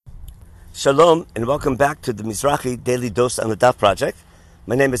Shalom and welcome back to the Mizrahi Daily Dose on the Daf Project.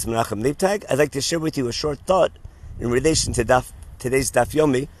 My name is Menachem Leibtag. I'd like to share with you a short thought in relation to today's Daf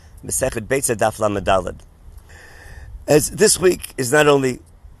Yomi, Masechet Beitza Daf Lamed Daled. As this week is not only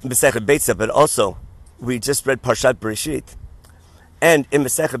Masechet Beitza, but also we just read Parshat Bereshit. And in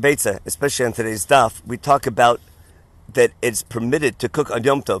Masechet Beitza, especially on today's Daf, we talk about that it's permitted to cook on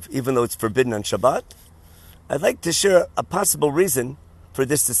Yom Tov, even though it's forbidden on Shabbat. I'd like to share a possible reason for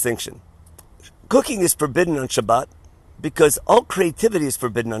this distinction. Cooking is forbidden on Shabbat because all creativity is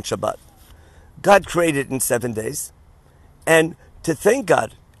forbidden on Shabbat. God created in 7 days, and to thank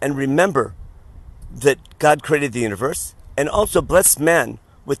God and remember that God created the universe and also blessed man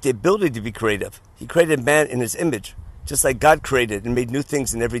with the ability to be creative. He created man in his image, just like God created and made new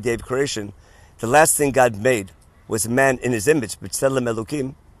things in every day of creation. The last thing God made was man in his image, B'Tselem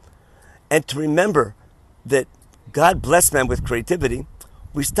Elokim. And to remember that God blessed man with creativity,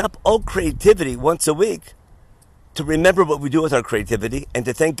 we stop all creativity once a week to remember what we do with our creativity and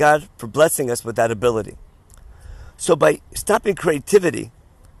to thank God for blessing us with that ability. So by stopping creativity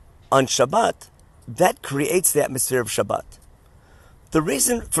on Shabbat, that creates the atmosphere of Shabbat. The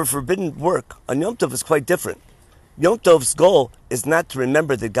reason for forbidden work on Yom Tov is quite different. Yom Tov's goal is not to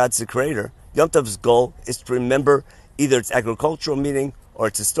remember that God's the creator. Yom Tov's goal is to remember either its agricultural meaning or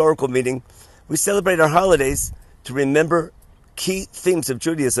its historical meaning. We celebrate our holidays to remember key themes of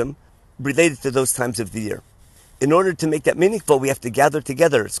Judaism related to those times of the year. In order to make that meaningful, we have to gather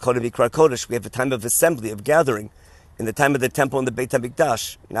together. It's called a Mikra Kodesh. We have a time of assembly, of gathering, in the time of the temple and the Beit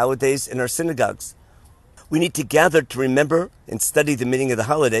HaMikdash, nowadays in our synagogues. We need to gather to remember and study the meaning of the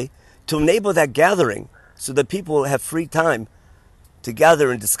holiday, to enable that gathering so that people will have free time to gather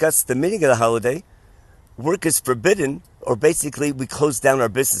and discuss the meaning of the holiday. Work is forbidden, or basically we close down our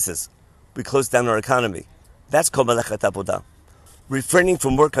businesses. We close down our economy. That's called Melechet Avodah. Refraining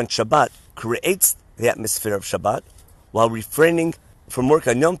from work on Shabbat creates the atmosphere of Shabbat, while refraining from work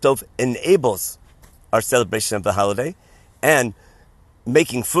on Yom Tov enables our celebration of the holiday, and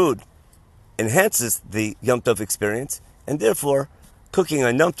making food enhances the Yom Tov experience, and therefore cooking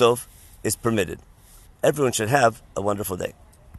on Yom Tov is permitted. Everyone should have a wonderful day.